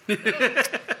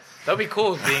 That'd be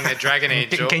cool being a dragon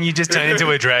angel. Can you just turn into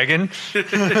a dragon?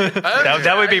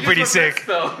 that would be pretty sick.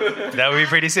 That would be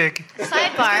pretty sick.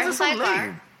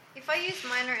 Sidebar. If I use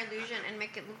minor illusion and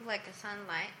make it look like a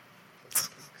sunlight,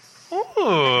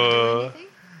 Ooh. anything?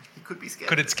 He could be scared.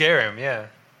 Could it scare him? Yeah.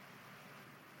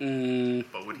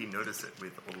 But would he notice it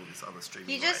with all this other streaming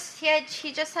He light?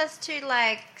 he just has to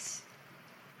like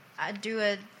do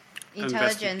a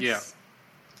intelligence yeah.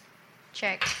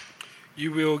 check.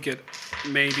 You will get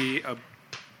maybe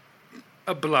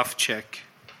a bluff check.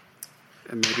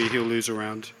 And maybe he'll lose a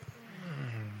round.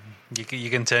 You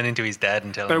can turn into his dad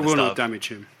and tell But it him to will stop. not damage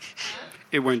him.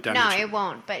 It won't damage No, him. it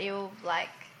won't. But it will like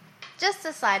just a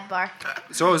sidebar,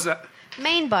 So what was that?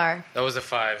 main bar. That was a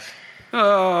 5.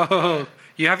 Oh,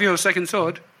 you have your second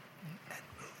sword.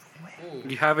 Ooh.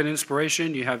 You have an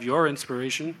inspiration. You have your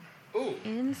inspiration. Ooh.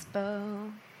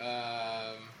 Inspo.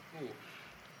 Ooh.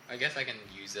 I guess I can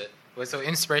use it. Wait, so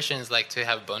inspiration is like to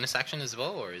have bonus action as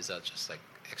well, or is that just like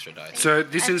extra dice? So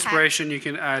this Attack. inspiration, you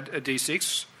can add a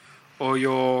d6, or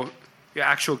your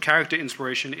actual character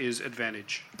inspiration is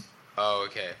advantage. Oh,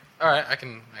 okay. All right, I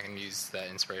can use that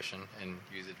inspiration and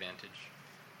use advantage.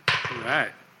 All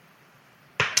right.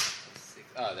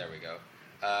 Oh, there we go.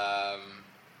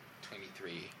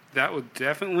 23. That would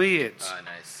definitely hit. Oh,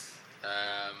 nice.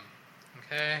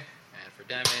 Okay, and for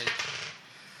damage.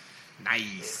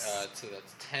 Nice. So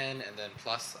that's 10, and then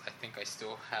plus, I think I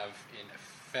still have in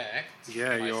effect.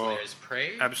 Yeah, my your Slayer's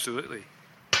Prey. Absolutely.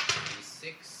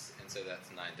 6, and so that's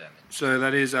 9 damage. So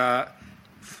that is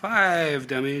 5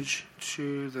 damage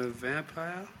to the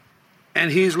vampire,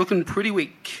 and he's looking pretty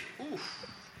weak.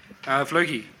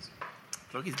 Floki.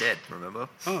 Floki's dead, remember?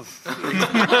 Oh.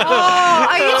 Oh,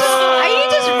 are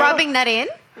you just rubbing that in?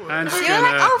 I'm just You're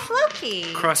gonna like, oh,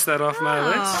 Floki. cross that off my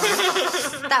list.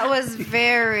 Oh. That was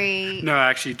very. No,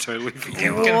 actually, totally.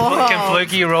 Can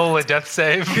Floki roll a death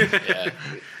save? Yeah.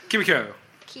 Kimiko.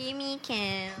 Kimiko.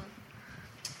 Okay,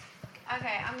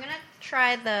 I'm gonna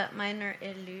try the minor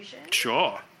illusion.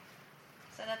 Sure.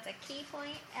 So that's a key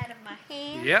point out of my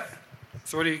hand. Yep.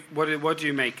 So what do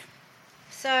you make?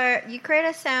 So you create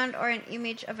a sound or an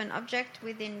image of an object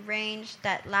within range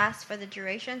that lasts for the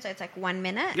duration. So it's like 1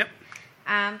 minute. Yep.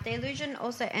 The illusion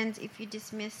also ends if you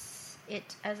dismiss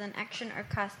it as an action or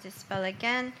cast this spell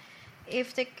again.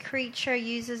 If the creature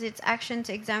uses its action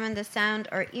to examine the sound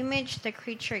or image, the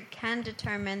creature can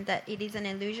determine that it is an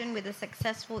illusion with a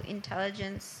successful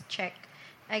intelligence check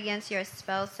against your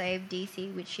spell save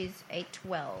DC, which is a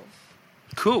 12.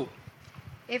 Cool.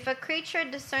 If a creature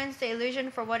discerns the illusion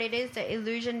for what it is, the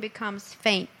illusion becomes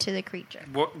faint to the creature.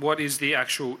 What is the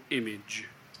actual image?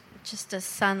 Just a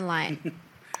sunlight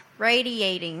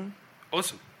radiating.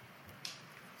 Awesome.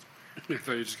 I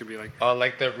thought you were just going to be like... Oh,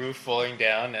 like the roof falling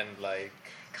down and like...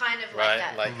 Kind of right,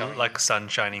 like that. Like sun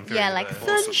shining through, Yeah, like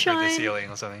through the sunshine. ceiling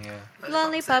or something, yeah.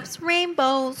 Lollipops,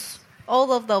 rainbows,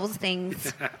 all of those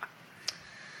things.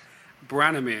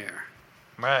 Branimir.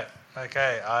 Right,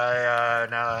 okay. I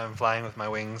now I'm flying with my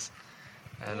wings,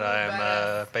 and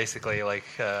I'm basically like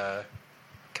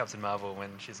Captain Marvel when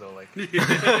she's all like...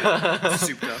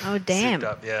 Souped up. Oh, damn.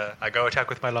 Souped up, yeah. I go attack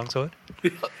with my longsword.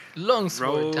 Longsword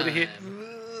Roll time. to hit.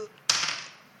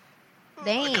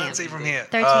 Damn. I can't see from here.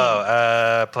 13.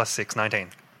 Oh, plus 6, 19.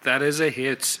 That is a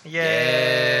hit.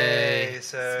 Yay!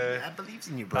 So I believe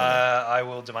in you, brother. I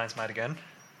will Divine Smite again.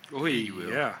 Oh,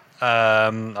 yeah.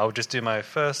 I'll just do my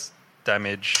first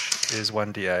damage is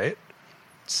 1d8.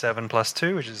 7 plus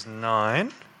 2, which is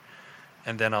 9.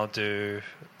 And then I'll do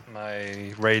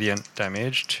my radiant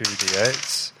damage,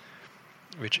 2d8s,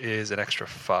 which is an extra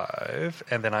 5.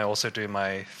 And then I also do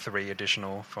my 3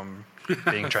 additional from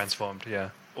being transformed, yeah.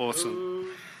 Awesome.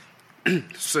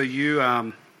 So you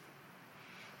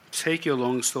take your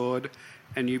longsword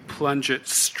and you plunge it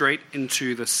straight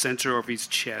into the center of his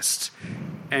chest,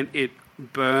 and it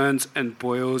burns and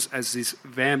boils as this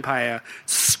vampire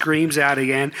screams out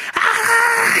again.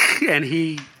 "Ah!" And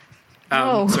he...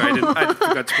 Whoa. sorry, I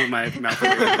forgot to pull my mouth.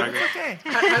 Okay.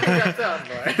 How did that sound,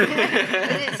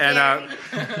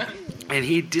 boy? And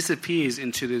he disappears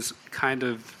into this kind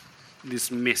of this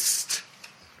mist.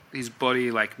 His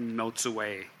body like melts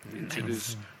away into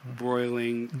this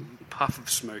broiling puff of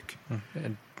smoke,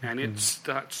 and it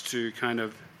starts to kind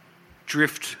of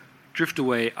drift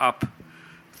away up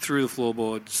through the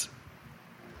floorboards.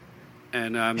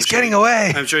 And He's getting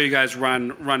away. I'm sure you guys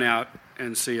run out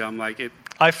and see. It.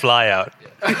 I fly out.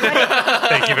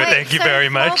 Thank you very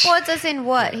much. Floorboards as in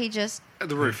what? He just...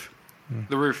 The roof.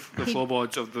 The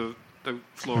floorboards of the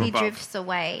floor He above. drifts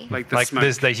away. Like the smoke.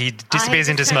 He disappears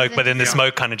into smoke, but then the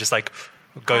smoke kind of just like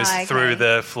goes through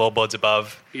the floorboards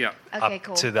above, Yeah. Okay, up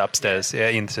cool. to the upstairs,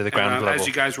 into the ground And, level. as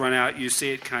you guys run out, you see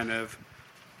it kind of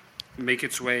make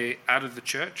its way out of the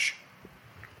church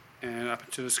and up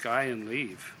into the sky and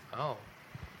leave. Oh.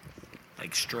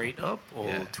 Like straight up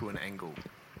or to an angle?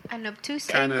 An obtuse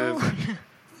Kind angle? of.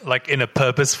 Like in a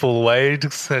purposeful way,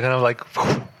 just kind of like,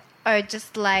 Or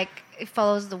just like it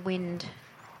follows the wind?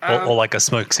 or like a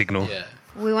smoke signal. Yeah.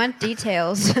 We want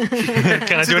details.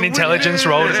 Can I do an intelligence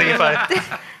roll to see if I...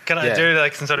 Can I do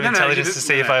like some sort of intelligence to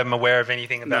see if I'm aware of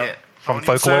anything about from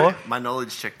folklore? My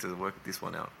knowledge check to work this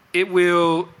one out. It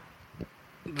will.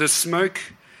 The smoke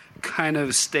kind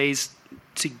of stays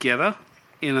together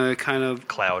in a kind of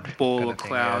cloud ball kind or of thing,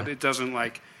 cloud. yeah. It doesn't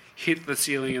like hit the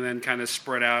ceiling and then kind of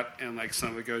spread out and like some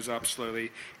of it goes up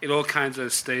slowly. It all kinds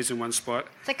of stays in one spot.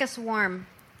 It's like a swarm.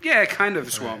 Yeah, kind of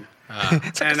a swarm.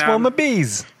 It's like a swarm of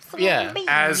bees. Yeah. Bees.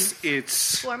 As it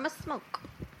Swarm of smoke.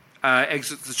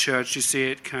 exits the church, you see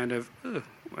it kind of. Ugh,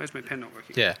 why is my pen not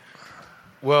working? Yeah.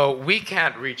 Well, we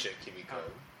can't reach it, Kimiko.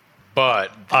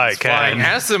 But I flying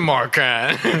can. Asimar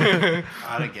can.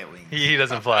 I don't get wings. He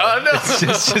doesn't fly. Oh, no.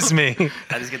 It's just me.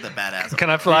 I just get the badass. Can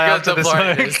I fly You out got to the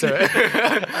fly smoke? into it.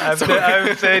 I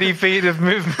have 30 feet of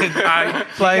movement. You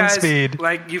Flying guys, speed.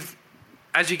 Like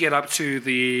as you get up to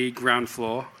the ground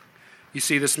floor, you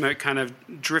see the smoke kind of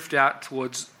drift out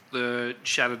towards the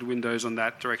shattered windows on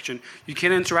that direction. You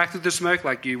can interact with the smoke,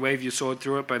 like you wave your sword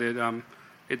through it, but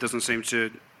it doesn't seem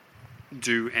to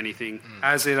do anything.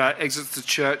 As it exits the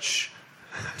church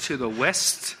to the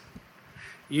west,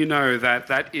 you know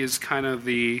that is kind of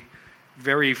the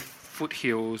very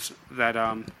foothills that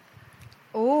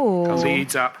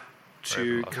leads up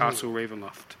to Castle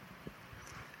Ravenloft.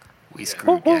 We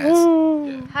screwed guys.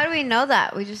 How do we know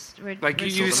that? We just... Like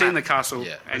you've seen the castle,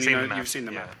 and seen the map. you've seen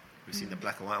the map. We've seen the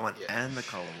black and white one and the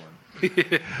color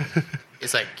one.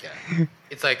 It's like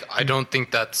I don't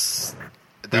think that's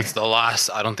the last.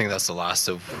 I don't think that's the last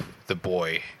of the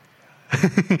boy.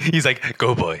 He's like,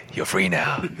 go boy, you're free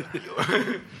now.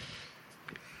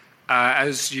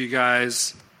 As you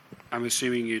guys, I'm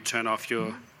assuming you turn off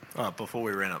your Before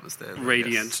we ran up the stairs.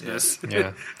 radiantness.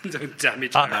 Yeah. Don't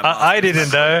damage my I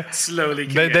didn't know. Slowly.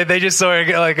 They just saw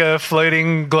like a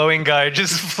floating, glowing guy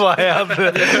just fly out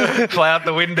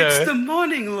the window. It's the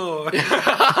Morning Lord.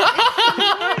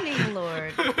 Morning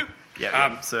Lord.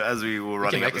 Yeah. So as we were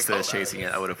running make up the a stairs call chasing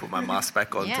it, I would have put my mask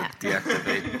back on Yeah. to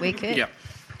deactivate. We could. Yeah.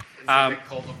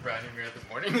 Call of Branimir the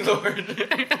Morning Lord.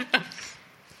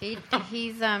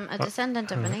 He's a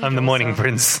descendant of an angel. I'm the morning so-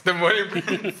 prince. The Morning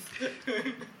Prince.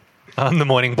 I'm the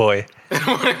morning boy. The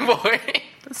Morning Boy.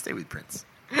 Let's stay with Prince.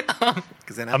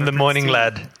 I'm the morning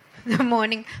lad. The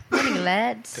morning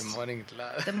lads. The morning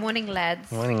lad. The morning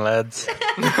lads. Morning lads.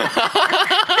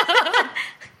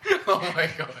 Oh my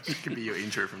gosh. It could be your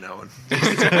intro from now on.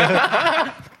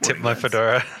 Tip my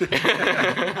fedora.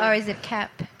 Or is it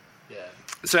cap? Yeah.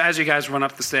 So as you guys run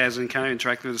up the stairs and kind of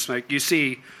interact with the smoke, you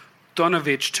see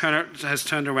Donovich has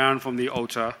turned around from the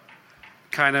altar,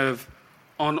 kind of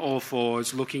on all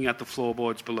fours, looking at the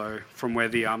floorboards below from where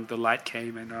the light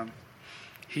came, and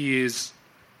he is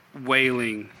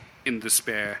wailing in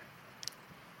despair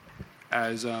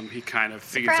as he kind of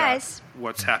figures Surprise. out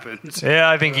what's happened. Yeah,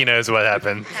 I think he knows what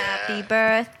happened. Happy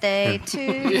birthday to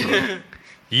you.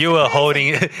 He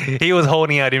was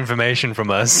holding out information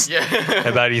from us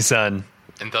about his son.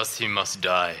 And thus he must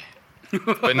die.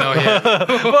 But no, yeah.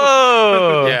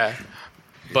 Whoa! Yeah.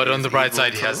 But on the bright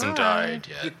side, he hasn't died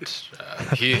yet.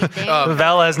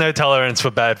 Val has no tolerance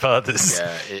for bad fathers.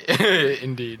 Yeah,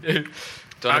 indeed.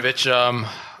 Donovich,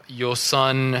 your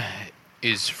son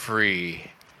is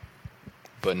free,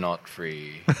 but not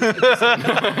free.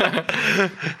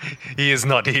 He is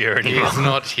not here anymore. He is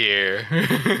not here.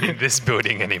 In this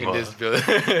building anymore. In this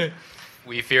building.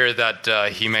 We fear that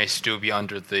he may still be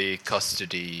under the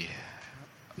custody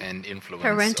and influence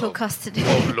Parental custody.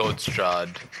 of Lord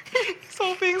Strahd. This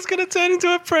whole thing's going to turn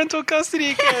into a parental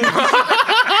custody again.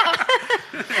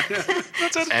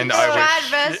 And Strahd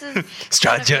versus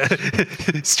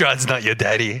Strahd's not your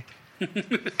daddy.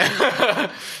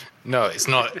 No, it's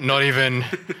not even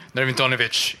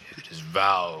Donovich. It is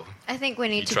Val. I think we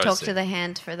need He to talk trusts to it. the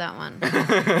hand for that one.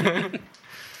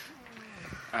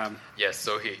 Yes,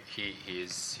 so he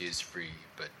is free,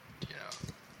 but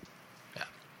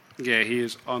Yeah, he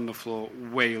is on the floor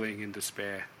wailing in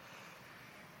despair.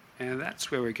 And that's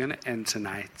where we're going to end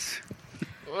tonight.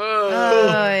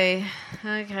 Oy.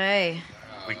 Okay.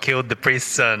 We killed the priest's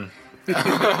son.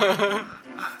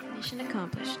 Mission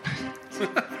accomplished.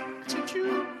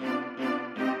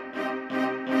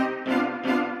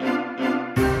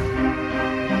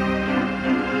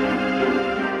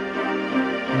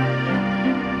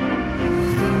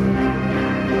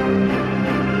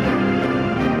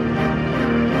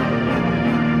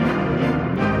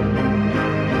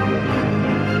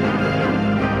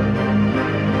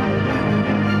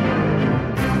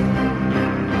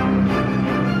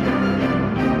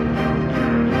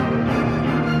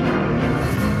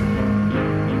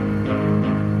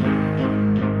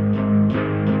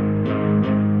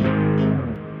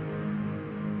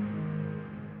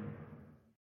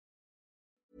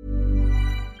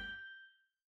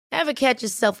 Ever catch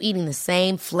yourself eating the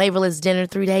same flavorless dinner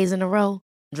 3 days in a row?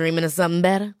 Dreaming of something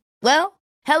better? Well,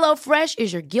 HelloFresh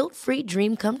is your guilt-free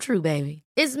dream come true, baby.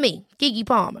 It's me, Keke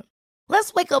Palmer.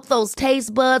 Let's wake up those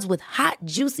taste buds with hot,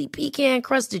 juicy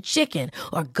pecan-crusted chicken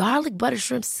or garlic butter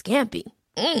shrimp scampi.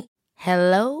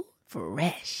 Hello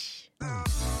Fresh.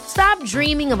 Stop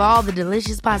dreaming of all the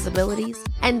delicious possibilities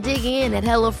and dig in at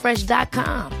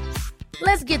HelloFresh.com.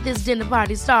 Let's get this dinner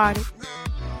party started.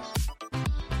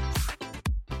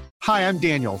 Hi, I'm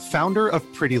Daniel, founder of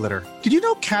Pretty Litter. Did you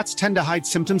know cats tend to hide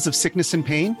symptoms of sickness and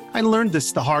pain? I learned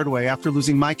this the hard way after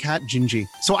losing my cat, Gingy.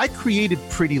 So I created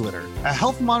Pretty Litter, a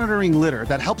health monitoring litter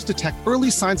that helps detect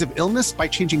early signs of illness by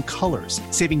changing colors,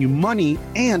 saving you money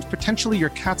and potentially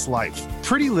your cat's life.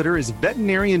 Pretty Litter is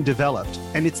veterinarian developed,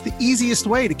 and it's the easiest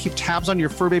way to keep tabs on your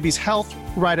fur baby's health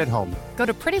right at home. Go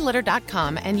to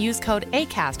prettylitter.com and use code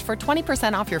ACAST for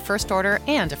 20% off your first order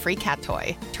and a free cat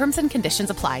toy. Terms and conditions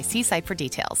apply. See site for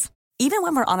details. Even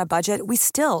when we're on a budget, we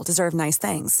still deserve nice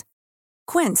things.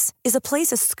 Quince is a place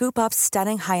to scoop up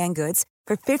stunning high-end goods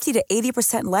for 50 to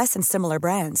 80% less than similar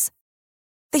brands.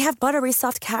 They have buttery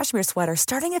soft cashmere sweaters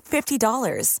starting at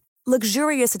 $50,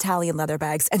 luxurious Italian leather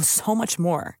bags, and so much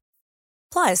more.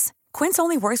 Plus, Quince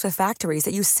only works with factories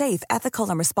that use safe, ethical,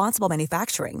 and responsible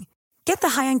manufacturing. Get the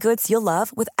high-end goods you'll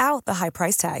love without the high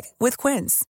price tag with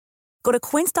Quince. Go to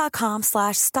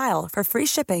quince.com/style for free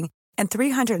shipping and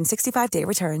 365-day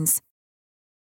returns.